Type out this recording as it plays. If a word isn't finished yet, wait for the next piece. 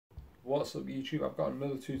What's up YouTube? I've got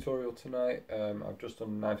another tutorial tonight. I've just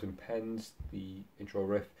done Knives and Pens, the intro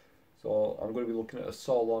riff. So I'm going to be looking at a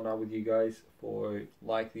solo now with you guys for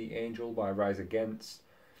Like the Angel by Rise Against.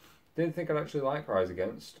 Didn't think I'd actually like Rise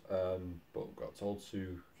Against, but got told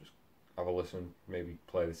to just have a listen, maybe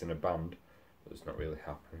play this in a band, but it's not really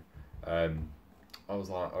happening. I was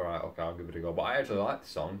like, alright, okay, I'll give it a go. But I actually like the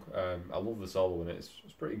song. I love the solo in it.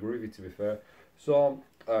 It's pretty groovy, to be fair. So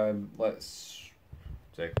let's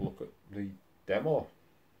take a look at the demo.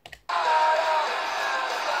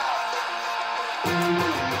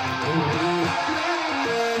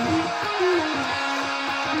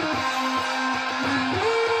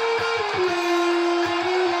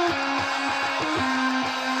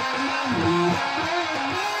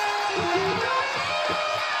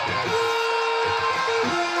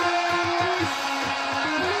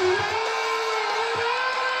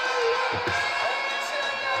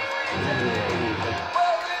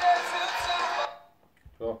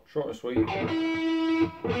 So short and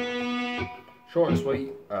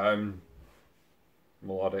sweet.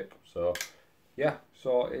 Melodic. So yeah,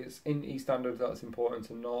 so it's in E standard. That's important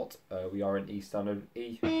to note. We are in E standard: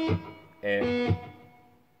 E, A,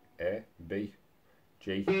 B,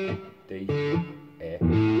 G, D, A,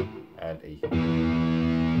 and E.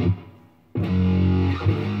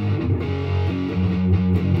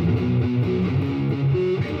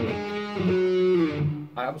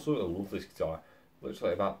 I absolutely love this guitar.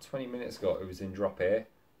 Literally about 20 minutes ago it was in drop A,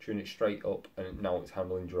 tune it straight up, and now it's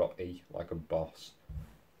handling drop E like a boss.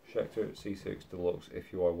 Schecter C6 Deluxe,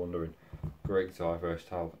 if you are wondering. Great guitar,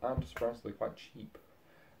 versatile, and surprisingly quite cheap.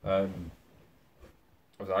 I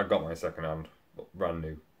got my second hand, but brand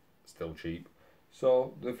new, still cheap.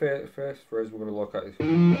 So the first phrase we're going to look at is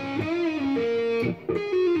and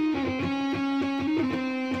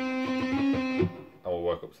we'll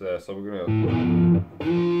work up to there. So we're going to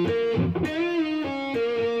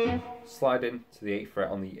slide in to the 8th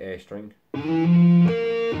fret on the A string.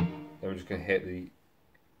 Then we're just going to hit the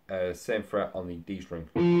same fret on the D string.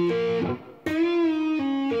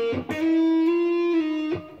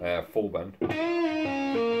 Full bend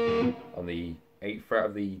on the 8th fret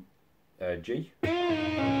of the G.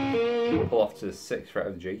 Pull off to the 6th fret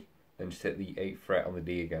of the G. Then just hit the 8th fret on the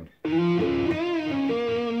D again.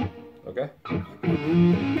 Okay.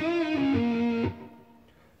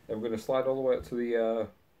 Then we're going to slide all the way up to the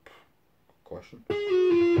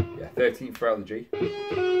 13th fret of the G.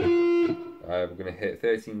 We're going to hit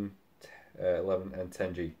 13, 11 and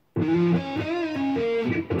 10G.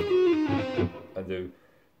 And do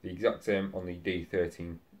the exact same on the D,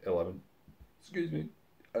 13, 11,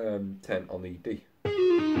 10 on the D.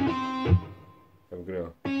 And we're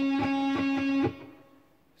going to...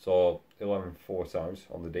 So 11 4 times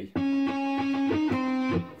on the D.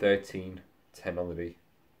 13, 10 on the D.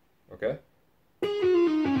 Okay?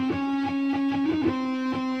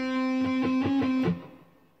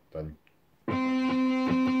 Then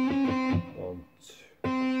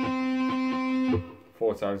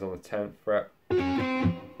 4 times on the 10th fret,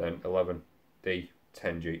 then 11 D,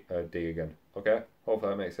 10 G, D again. Okay,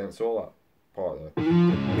 hopefully that makes sense. So all that part there.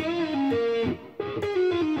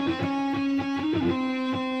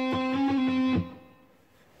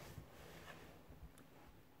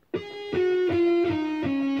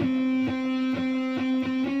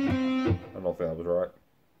 I don't think that was right.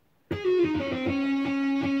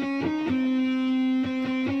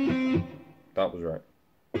 That was right.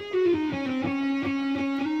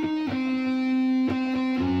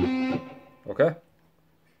 Okay.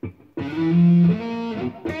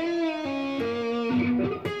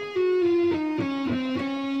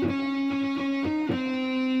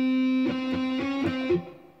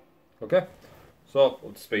 Okay. So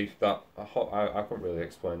up to speed. That I couldn't really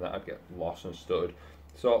explain that. I'd get lost and stuttered.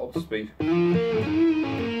 So up to speed. Then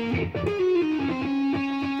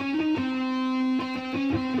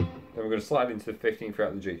we're going to slide into the 15th fret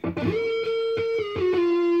of the G. I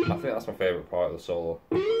think that's my favourite part of the solo.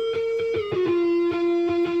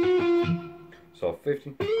 So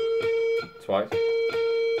 15 twice.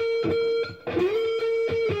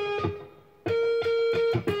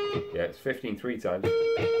 Yeah, it's 15 3 times.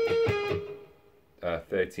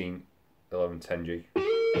 13, 11, 10G.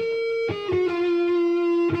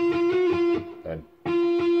 Then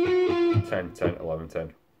 10, 10, 11,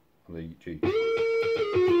 10 on the G.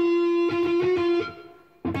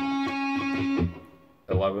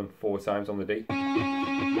 11 4 times on the D.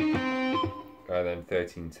 And then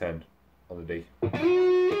 13, 10 on the D.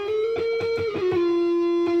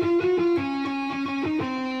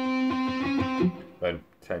 Then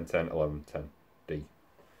 10, 10, 11, 10 D.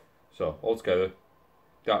 So altogether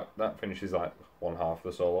that finishes like one half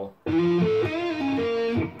of the solo.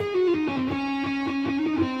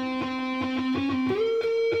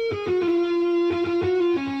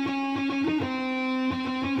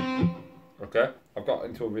 Okay, I've got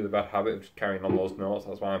into a really bad habit of just carrying on those notes.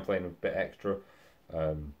 That's why I'm playing a bit extra.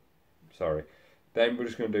 Sorry. Then we're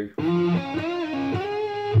just going to do.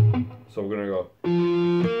 So we're going to go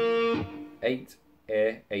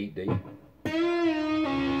 8A, 8D.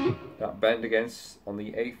 That bend against on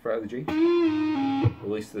the 8th fret of the G.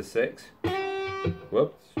 Release to the 6th.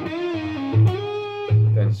 Whoops.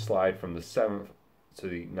 Then slide from the 7th to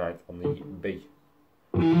the 9th on the B.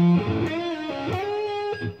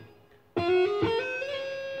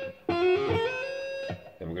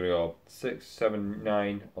 Then we're going to go 6, 7,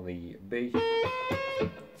 9 on the B.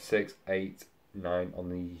 6, 8, 9 on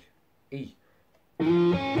the E.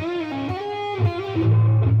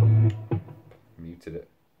 Muted it.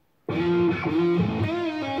 Come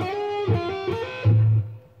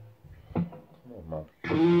on, man.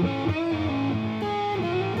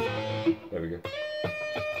 There we go.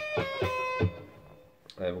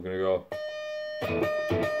 And we're going to go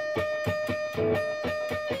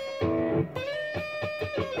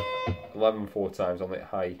 11 4 times on the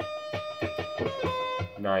high,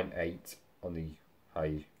 9 8 on the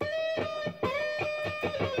high.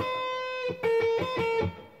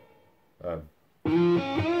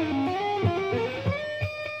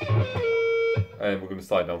 And we're going to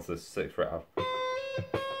slide down to the 6th fret.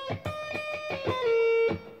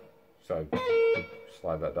 So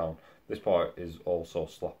slide that down. This part is also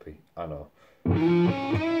sloppy, I know.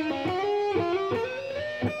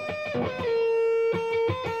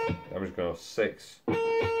 I'm just going to 6,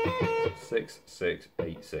 6, 6,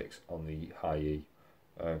 8, 6 on the high E.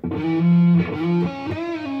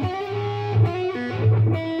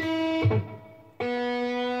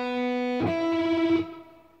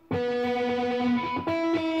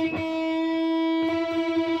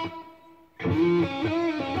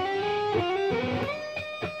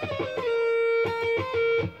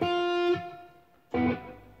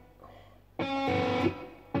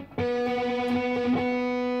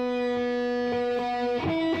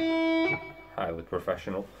 Highly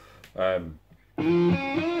professional. Then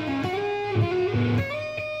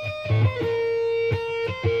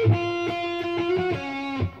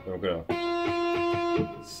we're going to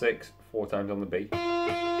 6 4 times on the B,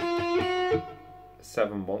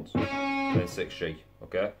 7 once, and then 6 G.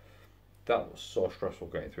 Okay, that was so stressful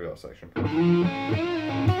getting through that section. I'm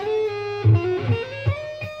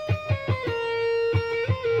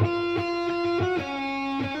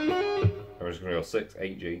just going to go 6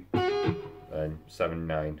 8 G. And 7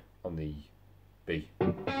 9 on the B.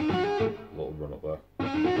 Little run up there.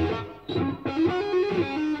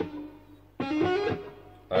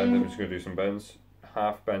 And then we're just going to do some bends.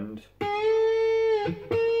 Half bend.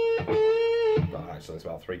 Well, actually, it's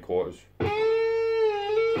about 3/4.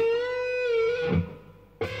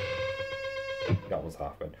 That one's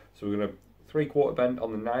half bend. So we're going to 3/4 bend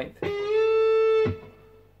on the 9th,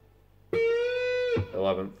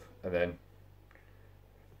 11th, and then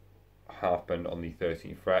half bend on the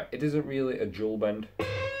 13th fret. It isn't really a dual bend.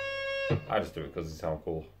 I just do it because it sounds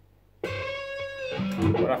cool.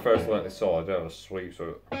 When I first learnt this solo, I did have a sweep,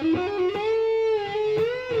 so I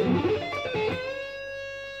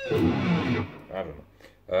don't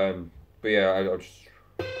know. But yeah, I just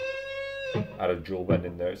add a dual bend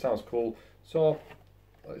in there. It sounds cool. So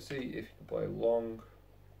let's see if you can play along.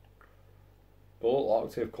 The little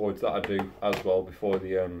octave chords that I do as well before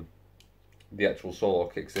the actual solo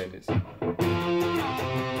kicks in, it's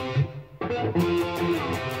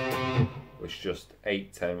which is just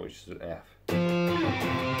 8 10, which is an F,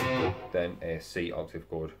 then a C octave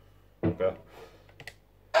chord. Okay.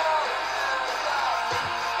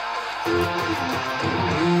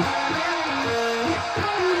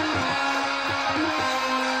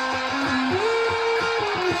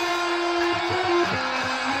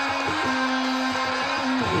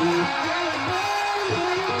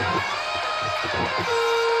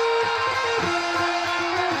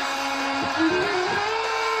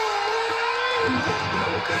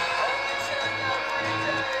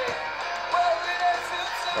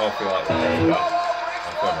 I feel like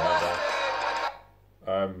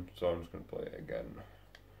so I'm just going to play it again.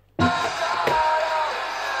 I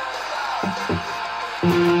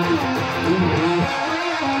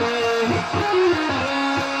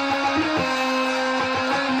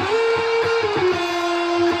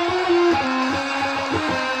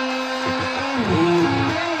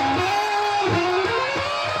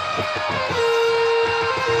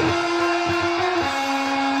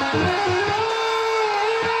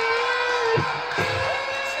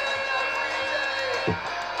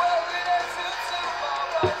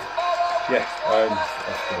Yes,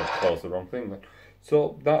 that's going to cause the wrong thing then.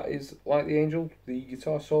 So that is Like the Angel, the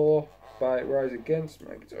guitar solo by Rise Against.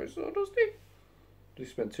 My guitar is so dusty.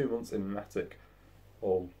 Just spent 2 months in an attic,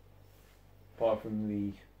 all apart from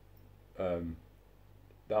the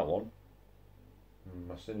that one,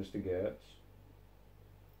 my Sinister Gates,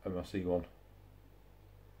 and my C1.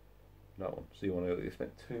 That one, C1 earlier.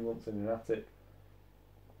 Spent 2 months in an attic.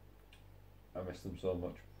 I miss them so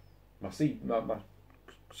much. My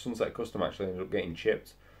Sunset Custom actually ended up getting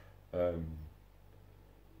chipped,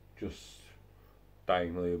 just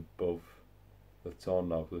diagonally above the tone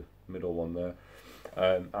now, the middle one there.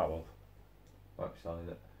 Oh well, might be selling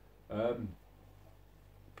it.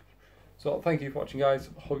 So thank you for watching, guys.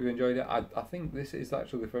 Hope you enjoyed it. I think this is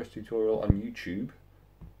actually the first tutorial on YouTube.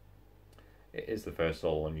 It is the first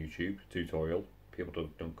solo on YouTube tutorial. People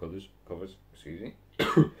have done covers, excuse me.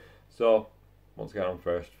 So once again, I'm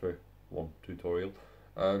first for one tutorial.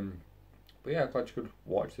 But yeah, glad you could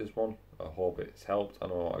watch this one. I hope it's helped. I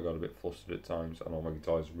know I got a bit flustered at times. I know my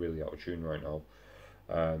guitar is really out of tune right now.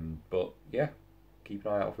 But yeah, keep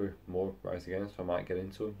an eye out for more Rise Against. I might get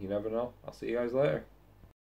into them. You never know. I'll see you guys later.